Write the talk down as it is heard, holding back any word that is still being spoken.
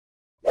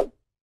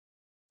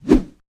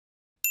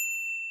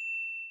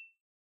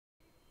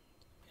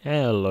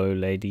Hello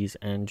ladies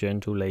and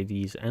gentle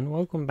ladies, and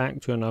welcome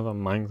back to another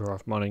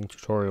Minecraft modding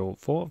tutorial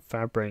for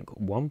Fabric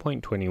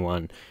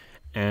 1.21.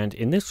 And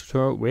in this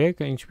tutorial we're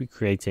going to be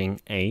creating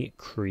a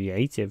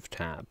creative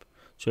tab.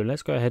 So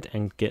let's go ahead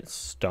and get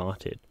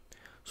started.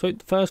 So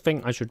the first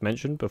thing I should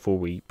mention before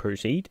we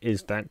proceed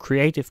is that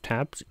creative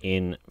tabs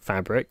in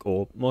Fabric,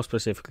 or more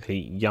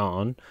specifically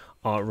Yarn,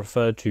 are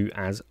referred to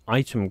as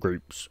item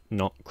groups,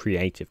 not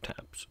creative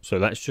tabs. So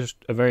that's just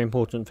a very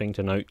important thing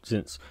to note,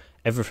 since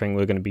everything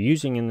we're going to be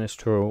using in this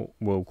tutorial,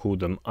 we'll call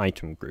them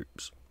item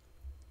groups.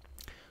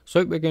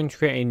 So we're going to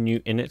create a new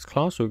init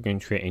class, so we're going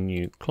to create a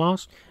new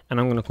class, and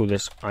I'm going to call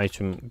this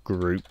item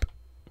group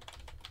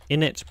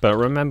init. But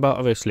remember,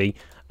 obviously,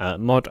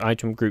 mod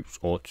item groups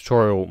or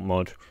tutorial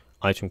mod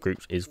item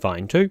groups is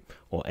fine too,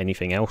 or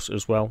anything else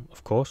as well,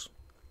 of course.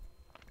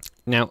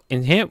 Now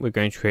in here, we're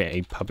going to create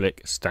a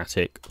public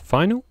static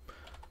final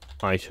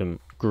item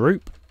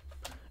group,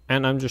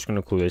 and I'm just going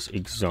to call this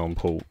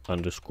example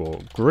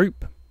underscore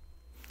group.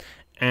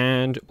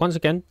 And once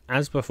again,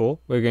 as before,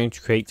 we're going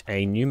to create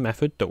a new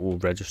method that will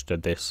register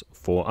this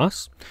for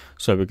us.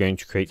 So we're going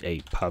to create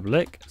a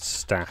public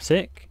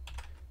static.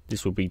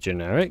 This will be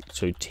generic,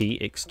 so t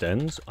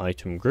extends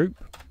item group.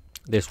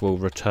 This will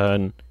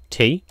return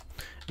t,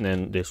 and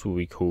then this will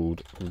be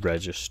called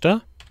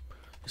register.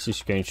 This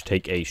is going to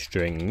take a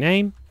string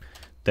name.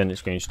 Then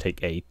it's going to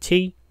take a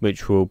t,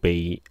 which will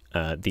be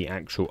the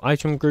actual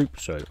item group,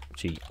 so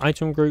t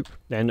item group.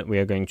 Then we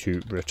are going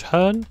to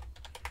return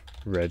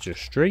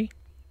registry.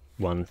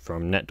 One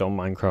from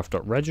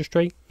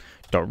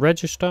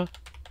net.minecraft.registry.register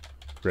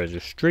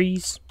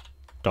registries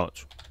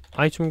dot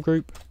item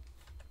group.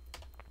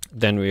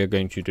 Then we are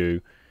going to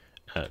do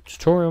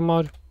tutorial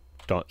mod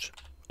dot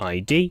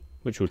id,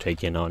 which will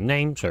take in our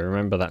name. So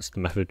remember, that's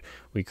the method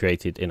we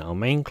created in our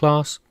main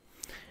class.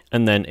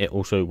 And then it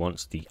also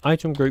wants the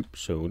item group,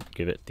 so we'll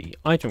give it the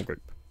item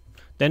group.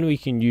 Then we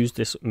can use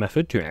this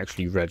method to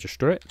actually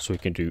register it. So we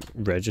can do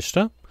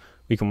register.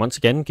 We can once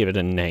again give it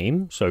a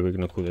name, so we're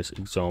going to call this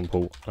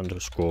example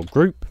underscore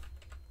group.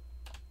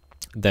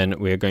 Then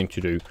we are going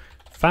to do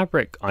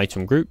fabric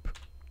item group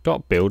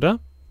dot builder.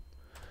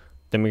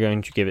 Then we're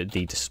going to give it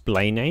the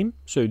display name,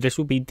 so this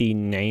will be the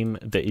name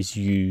that is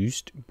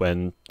used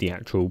when the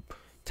actual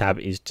tab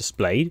is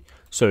displayed.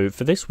 So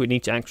for this, we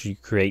need to actually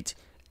create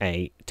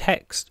a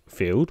text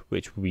field,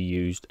 which will be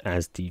used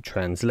as the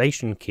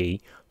translation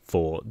key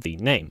for the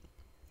name.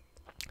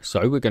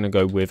 So we're going to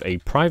go with a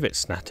private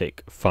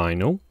static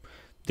final.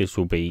 This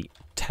will be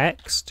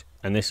text,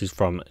 and this is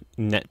from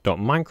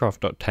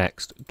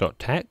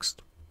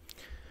net.minecraft.text.text,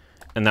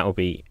 and that will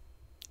be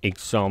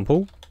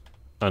example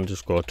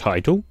underscore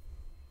title,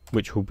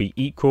 which will be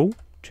equal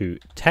to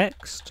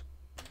text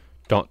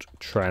dot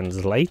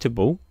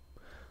translatable.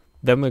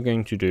 Then we're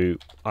going to do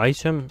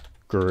item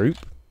group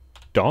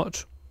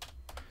dot,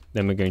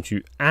 then we're going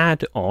to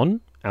add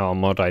on our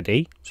mod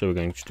ID, so we're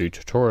going to do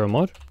tutorial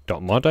mod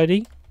dot mod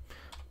ID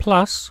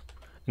plus,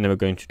 and then we're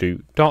going to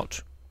do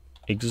dot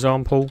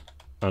example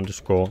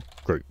underscore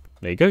group.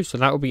 There you go. So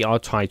that will be our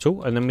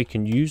title, and then we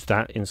can use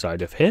that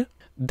inside of here.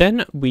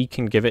 Then we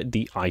can give it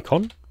the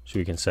icon, so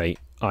we can say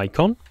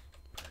icon,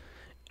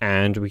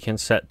 and we can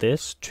set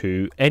this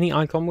to any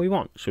icon we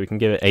want. So we can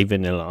give it a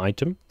vanilla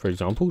item, for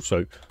example.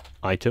 So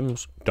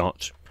items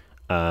dot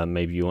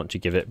maybe you want to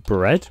give it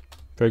bread,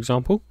 for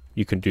example.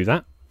 You can do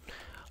that.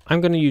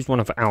 I'm going to use one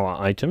of our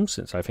items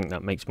since I think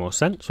that makes more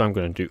sense. So I'm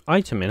going to do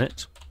item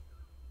init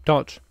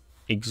dot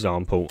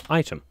example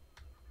item,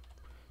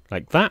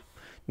 like that.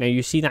 Now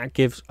you see that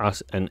gives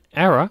us an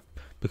error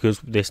because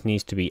this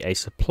needs to be a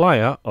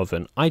supplier of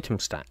an item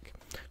stack.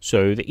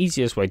 So the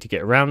easiest way to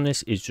get around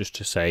this is just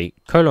to say :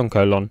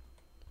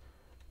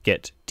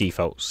 get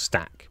default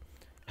stack,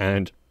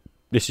 and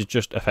this is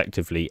just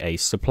effectively a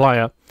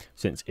supplier,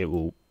 since it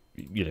will,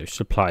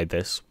 supply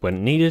this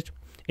when needed.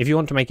 If you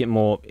want to make it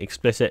more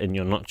explicit and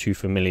you're not too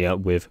familiar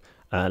with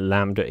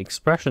lambda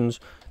expressions,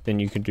 then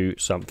you can do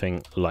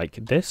something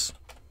like this.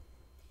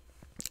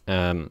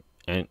 And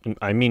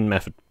I mean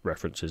method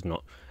references,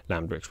 not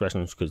lambda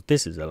expressions, because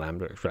this is a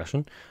lambda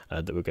expression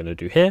that we're going to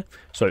do here.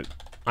 So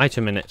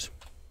item init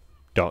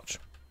dot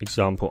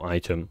example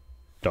item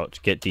dot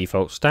get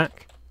default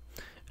stack,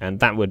 and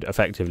that would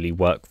effectively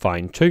work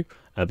fine too.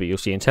 But you'll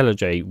see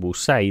IntelliJ will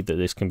say that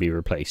this can be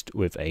replaced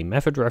with a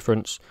method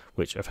reference,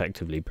 which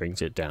effectively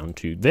brings it down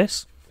to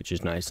this, which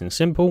is nice and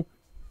simple.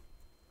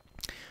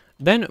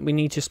 Then we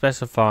need to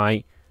specify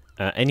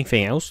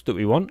anything else that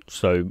we want.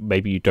 So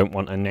maybe you don't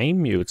want a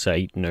name, you would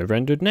say no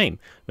rendered name.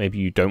 Maybe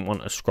you don't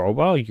want a scroll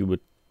bar, you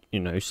would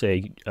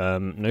say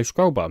no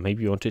scroll bar.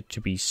 Maybe you want it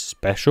to be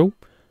special.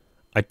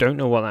 I don't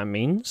know what that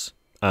means,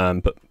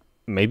 but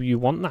maybe you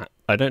want that.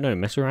 I don't know,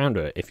 mess around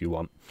with it if you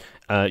want.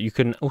 You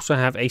can also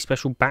have a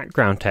special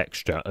background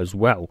texture as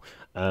well.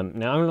 Now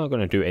I'm not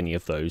going to do any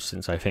of those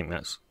since I think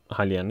that's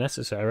highly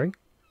unnecessary.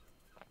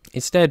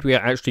 Instead, we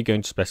are actually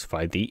going to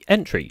specify the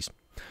entries.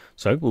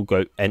 So we'll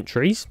go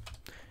entries.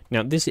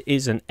 Now this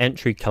is an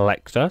entry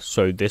collector,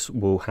 so this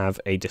will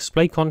have a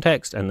display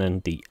context and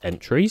then the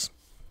entries.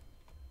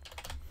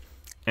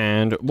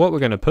 And what we're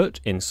going to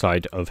put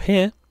inside of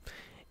here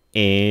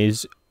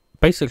is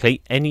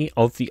basically any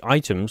of the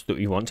items that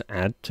we want to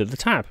add to the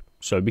tab.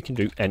 So we can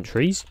do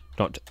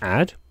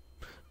entries.add,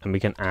 and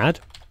we can add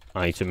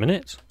item in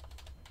it.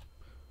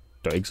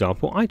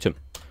 Example item.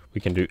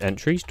 We can do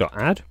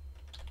entries.add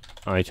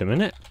item in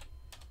it.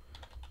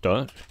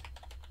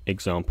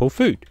 Example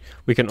food.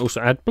 We can also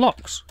add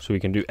blocks. So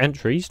we can do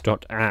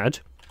entries.add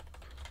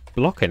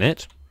block in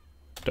it.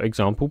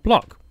 Example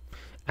block.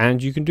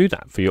 And you can do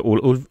that for your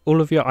all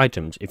of your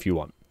items if you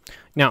want.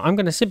 Now I'm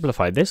going to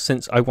simplify this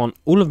since I want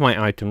all of my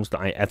items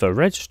that I ever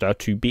register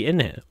to be in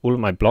here. All of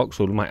my blocks,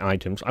 all of my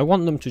items, I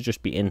want them to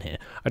just be in here.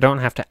 I don't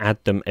have to add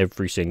them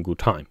every single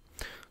time.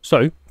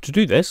 So to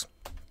do this,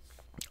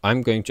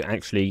 I'm going to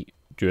actually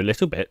do a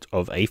little bit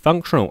of a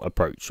functional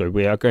approach. So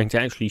we are going to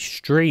actually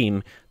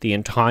stream the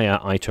entire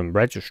item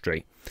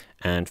registry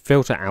and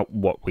filter out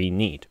what we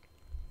need.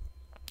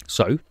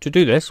 So to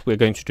do this, we're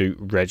going to do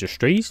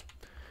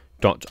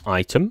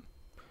registries.item.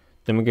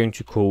 Then we're going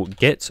to call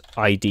get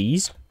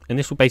IDs, and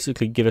this will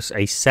basically give us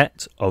a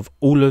set of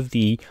all of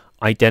the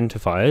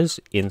identifiers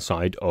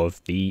inside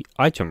of the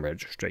item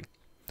registry.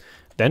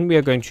 Then we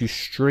are going to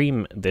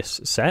stream this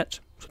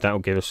set, so that will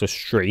give us a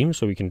stream,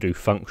 so we can do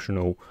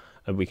functional,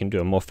 we can do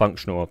a more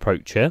functional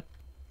approach here.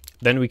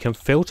 Then we can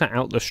filter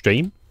out the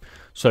stream,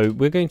 so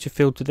we're going to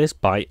filter this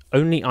by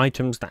only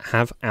items that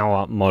have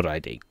our mod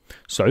ID.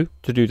 So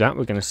to do that,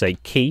 we're going to say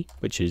key,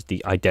 which is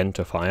the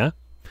identifier,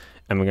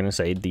 and we're going to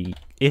say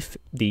if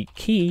the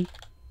key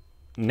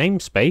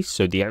namespace,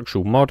 so the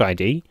actual mod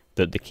ID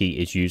that the key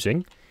is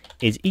using,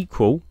 is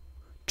equal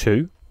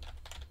to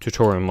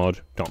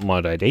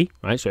tutorialmod.modID,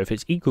 right? So if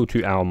it's equal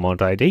to our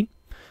mod ID,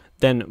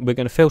 then we're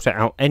going to filter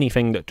out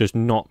anything that does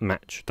not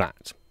match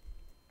that.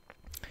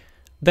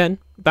 Then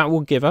that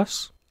will give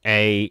us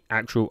a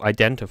actual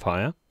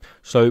identifier.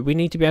 So we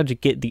need to be able to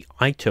get the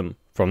item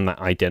from that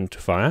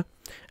identifier.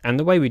 And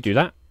the way we do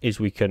that is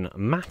we can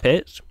map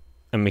it,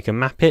 and we can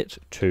map it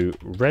to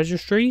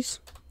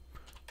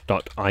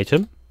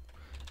registries.item,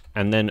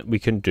 and then we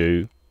can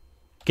do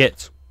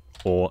get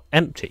or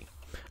empty.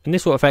 And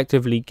this will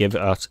effectively give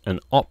us an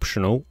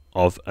optional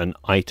of an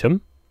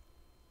item.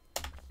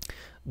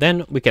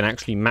 Then we can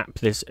actually map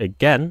this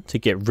again to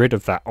get rid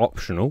of that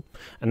optional.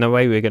 And the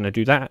way we're going to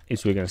do that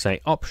is we're going to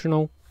say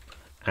optional,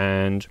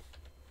 and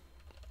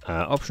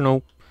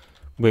optional,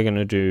 we're going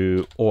to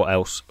do or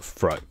else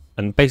throw.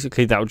 And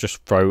basically that will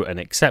just throw an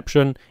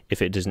exception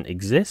if it doesn't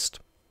exist.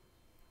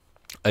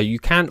 You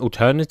can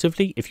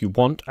alternatively, if you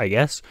want, I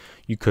guess,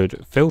 you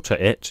could filter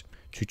it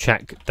to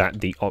check that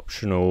the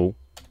optional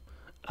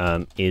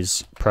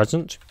is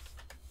present.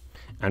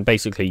 And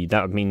basically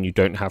that would mean you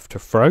don't have to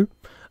throw.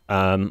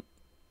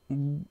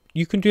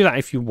 You can do that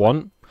if you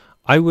want.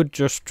 I would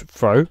just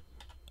throw.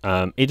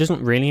 It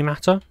doesn't really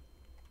matter.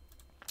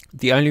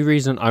 The only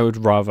reason I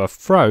would rather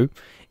throw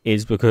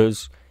is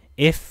because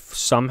if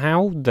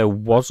somehow there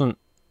wasn't,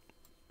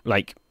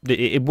 like,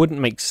 it wouldn't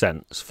make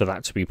sense for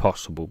that to be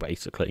possible,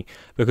 basically,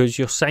 because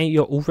you're saying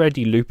you're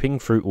already looping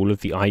through all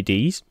of the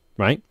IDs,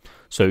 right?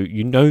 So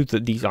you know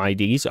that these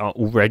IDs are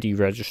already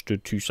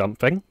registered to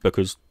something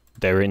because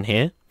they're in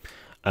here.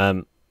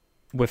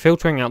 We're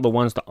filtering out the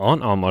ones that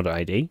aren't our mod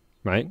ID,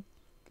 right?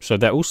 So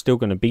they're all still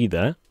going to be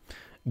there.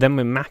 Then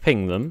we're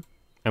mapping them,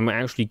 and we're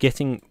actually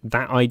getting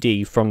that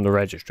ID from the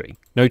registry,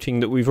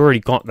 noting that we've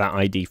already got that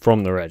ID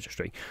from the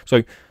registry.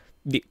 So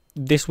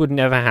this would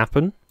never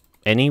happen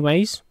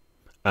anyways.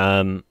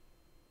 So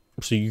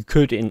you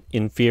could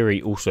in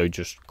theory also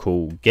just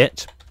call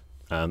get,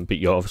 but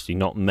you're obviously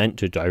not meant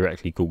to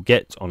directly call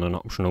get on an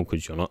optional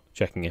because you're not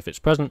checking if it's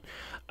present.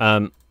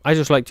 I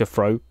just like to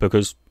throw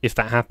because if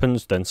that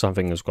happens, then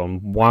something has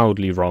gone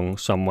wildly wrong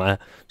somewhere,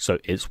 so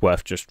it's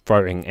worth just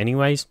throwing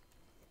anyways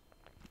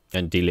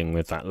and dealing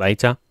with that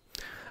later.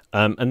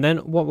 And then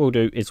what we'll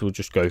do is we'll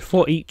just go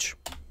for each.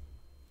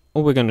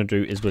 All we're going to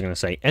do is we're going to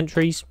say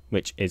entries,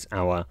 which is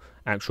our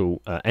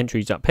actual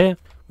entries up here.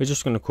 We're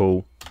just going to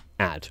call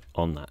add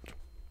on that.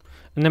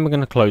 And then we're going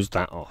to close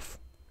that off.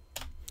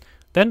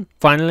 Then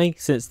finally,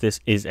 since this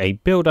is a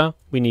builder,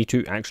 we need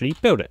to actually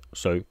build it.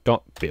 So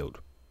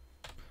 .build.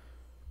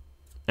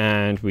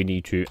 And we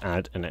need to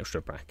add an extra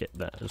bracket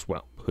there as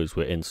well because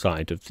we're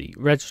inside of the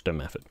register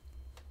method.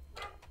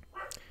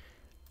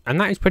 And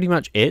that is pretty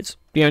much it.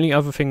 The only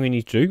other thing we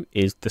need to do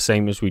is the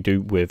same as we do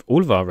with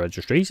all of our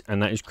registries,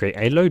 and that is create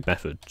a load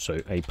method.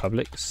 So a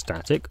public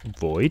static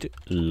void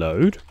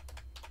load,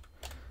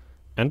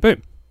 and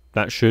boom,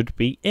 that should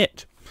be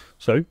it.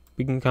 So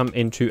we can come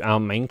into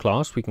our main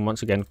class. We can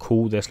once again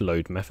call this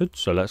load method.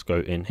 So let's go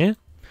in here.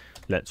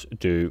 Let's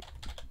do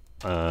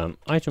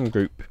item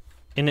group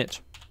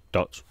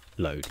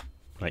init.load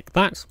like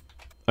that.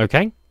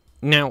 Okay,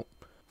 now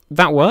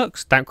that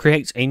works. That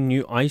creates a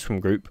new item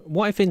group.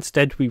 What if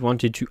instead we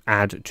wanted to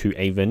add to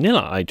a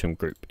vanilla item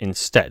group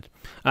instead?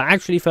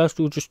 Actually, first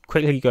we'll just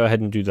quickly go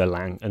ahead and do the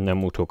lang, and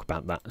then we'll talk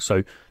about that.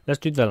 So let's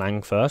do the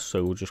lang first.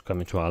 So we'll just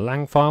come into our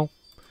lang file,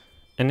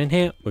 and in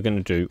here we're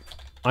going to do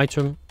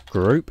item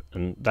group,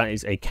 and that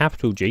is a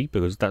capital G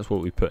because that's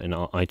what we put in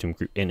our item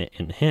group init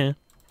in here.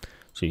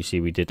 So So you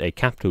see we did a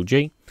capital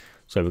G.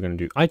 So we're going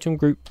to do item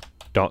group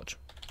dot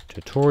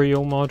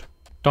tutorial mod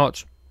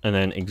dot and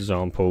then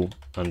example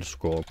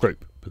underscore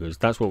group, because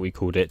that's what we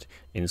called it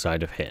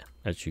inside of here,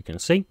 as you can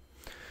see.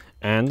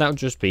 And that'll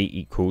just be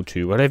equal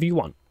to whatever you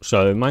want.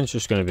 So mine's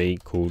just going to be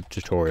called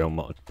tutorial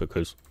mod,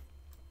 because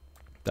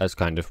that's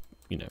kind of,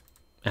 you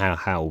know,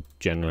 how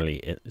generally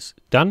it's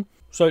done.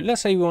 So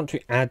let's say we want to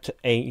add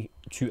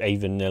to a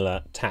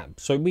vanilla tab.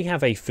 So we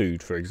have a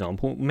food, for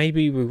example.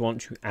 Maybe we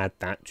want to add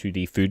that to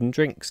the food and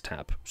drinks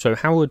tab. So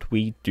how would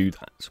we do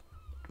that?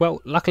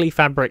 Well, luckily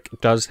Fabric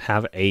does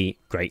have a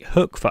great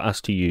hook for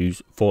us to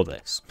use for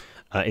this.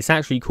 It's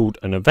actually called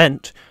an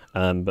event,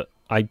 but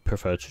I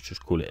prefer to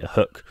just call it a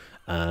hook.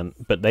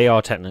 But they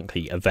are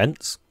technically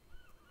events.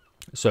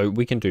 So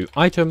we can do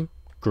item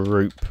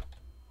group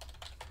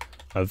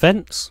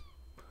events,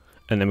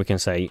 and then we can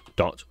say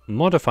dot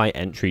modify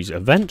entries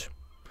event.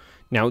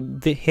 Now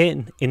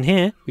in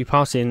here we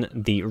pass in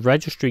the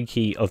registry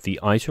key of the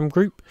item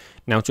group.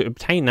 Now to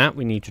obtain that,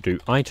 we need to do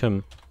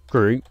item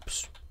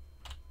groups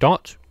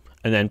dot,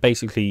 and then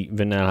basically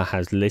Vanilla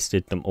has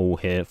listed them all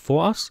here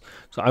for us.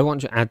 So I want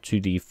to add to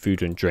the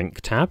food and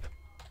drink tab.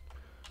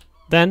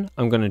 Then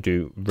I'm going to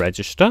do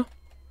register.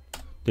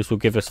 This will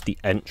give us the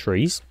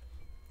entries,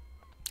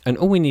 and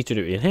all we need to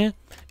do in here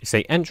is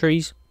say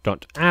entries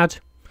dot add,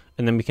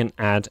 and then we can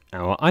add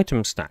our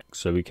item stack.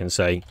 So we can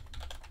say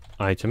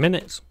item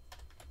minutes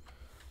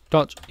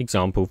dot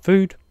example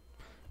food,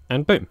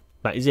 and boom,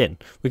 that is in.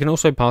 We can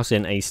also pass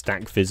in a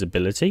stack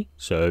visibility.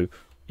 So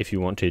if you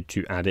wanted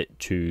to add it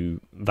to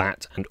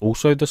that and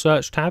also the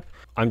search tab,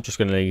 I'm just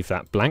going to leave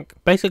that blank.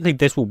 Basically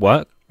this will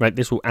work, right?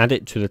 This will add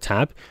it to the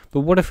tab.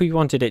 But what if we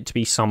wanted it to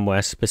be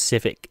somewhere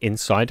specific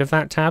inside of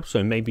that tab?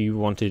 So maybe we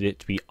wanted it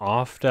to be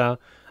after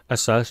a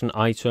certain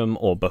item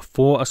or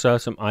before a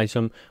certain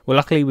item. Well,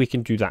 luckily we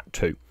can do that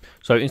too.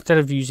 So instead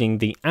of using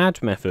the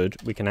add method,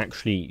 we can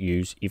actually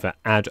use either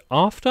add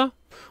after,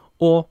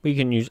 or we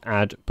can use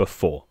add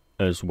before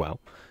as well.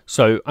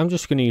 So I'm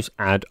just going to use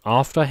add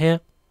after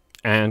here.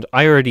 And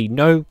I already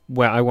know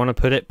where I want to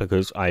put it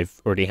because I've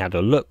already had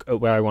a look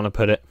at where I want to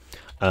put it.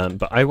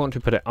 But I want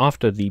to put it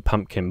after the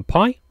pumpkin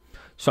pie.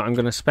 So I'm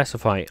going to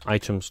specify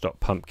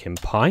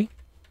items.pumpkinpie.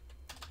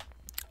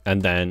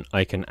 And then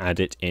I can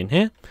add it in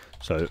here.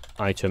 So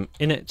item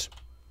init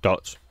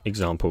dot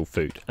example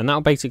food. And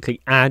that'll basically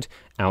add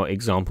our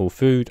example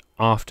food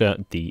after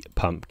the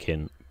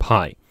pumpkin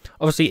pie.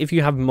 Obviously, if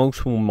you have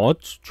multiple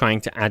mods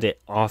trying to add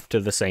it after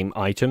the same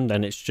item,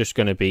 then it's just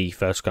going to be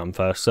first come,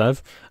 first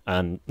serve.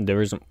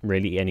 There isn't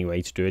really any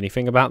way to do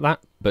anything about that.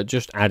 But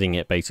just adding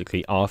it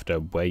basically after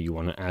where you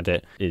want to add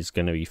it is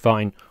going to be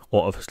fine.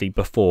 Or obviously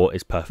before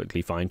is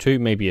perfectly fine too.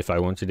 Maybe if I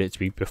wanted it to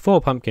be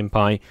before pumpkin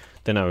pie,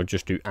 then I would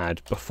just do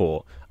add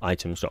before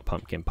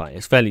items.pumpkinpie.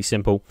 It's fairly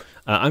simple.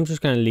 I'm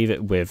just going to leave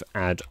it with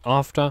add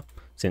after,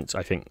 since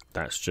I think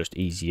that's just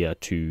easier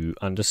to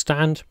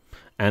understand.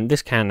 And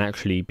this can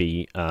actually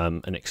be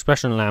an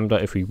expression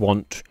lambda if we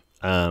want.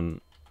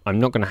 I'm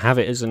not going to have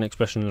it as an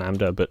expression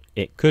lambda, but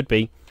it could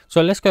be.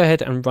 So let's go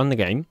ahead and run the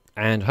game,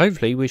 and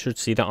hopefully we should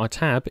see that our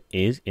tab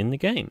is in the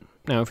game.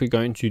 Now if we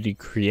go into the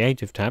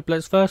creative tab,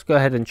 let's first go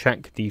ahead and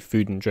check the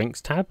food and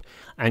drinks tab,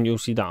 and you'll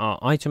see that our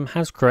item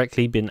has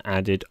correctly been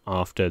added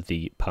after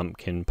the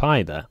pumpkin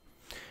pie there.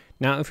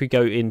 Now if we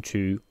go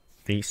into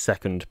the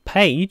second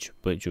page,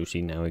 which you'll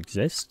see now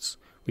exists,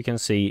 we can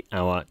see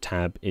our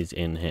tab is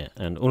in here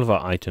and all of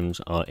our items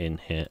are in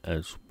here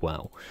as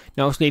well.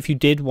 Now obviously if you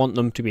did want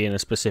them to be in a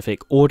specific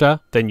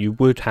order, then you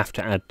would have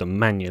to add them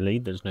manually.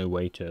 There's no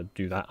way to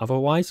do that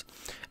otherwise.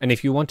 And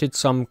if you wanted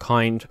some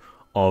kind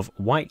of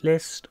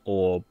whitelist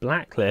or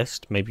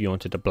blacklist, maybe you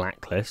wanted a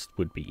blacklist,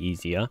 would be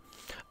easier,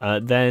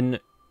 then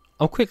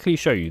I'll quickly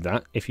show you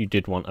that if you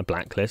did want a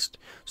blacklist.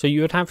 So you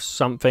would have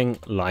something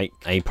like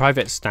a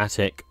private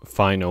static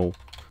final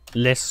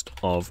list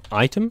of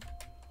item,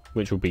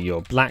 which will be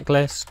your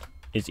blacklist,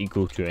 is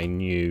equal to a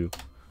new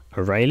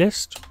array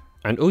list.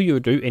 And all you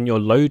would do in your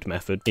load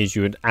method is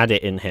you would add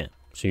it in here.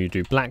 So you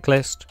do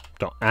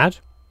blacklist.add.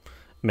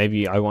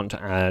 Maybe I want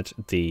to add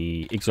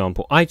the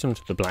example item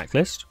to the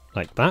blacklist,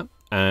 like that.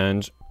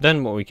 And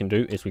then what we can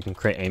do is we can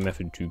create a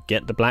method to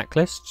get the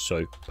blacklist.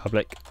 So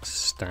public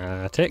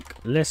static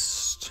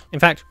list. In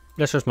fact,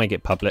 let's just make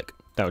it public.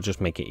 That will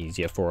just make it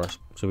easier for us.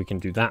 So we can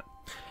do that.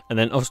 And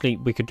then obviously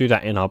we could do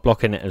that in our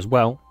block init as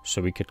well.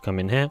 So we could come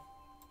in here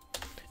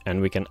and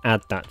we can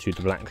add that to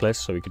the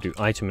blacklist. So we could do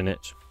item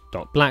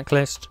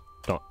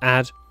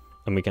init.blacklist.add,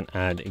 and we can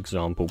add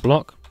example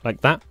block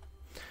like that.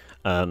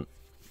 That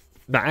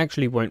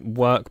actually won't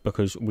work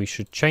because we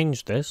should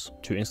change this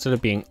to, instead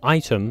of being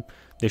item,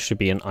 this should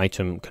be an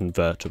item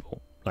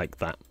convertible like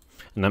that.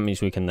 And that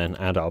means we can then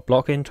add our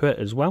block into it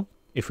as well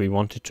if we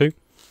wanted to.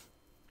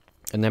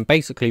 And then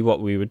basically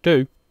what we would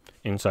do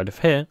inside of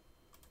here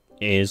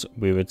is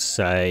we would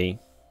say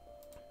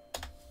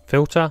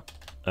filter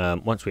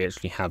once we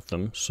actually have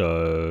them.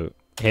 So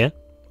here,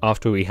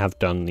 after we have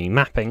done the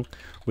mapping,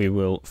 we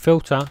will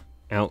filter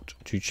out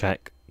to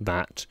check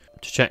that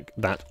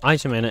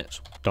item init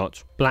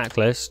dot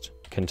blacklist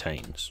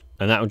contains.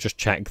 And that will just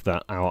check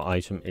that our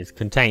item is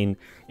contained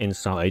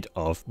inside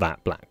of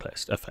that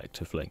blacklist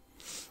effectively.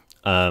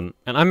 And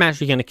I'm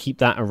actually going to keep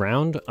that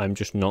around. I'm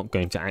just not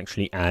going to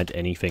actually add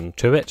anything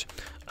to it,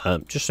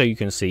 just so you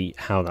can see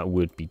how that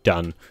would be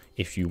done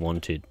if you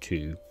wanted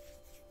to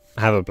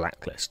have a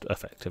blacklist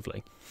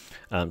effectively.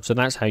 So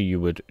that's how you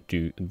would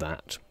do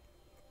that.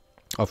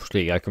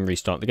 Obviously I can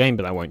restart the game,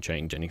 but that won't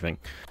change anything.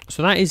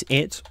 So that is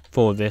it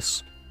for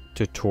this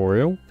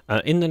tutorial.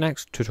 In the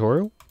next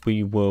tutorial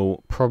we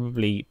will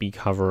probably be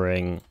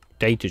covering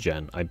data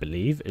gen, I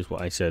believe is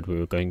what I said we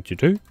were going to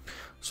do.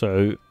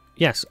 So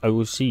yes, I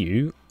will see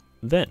you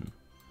then.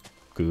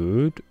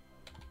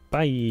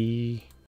 Goodbye.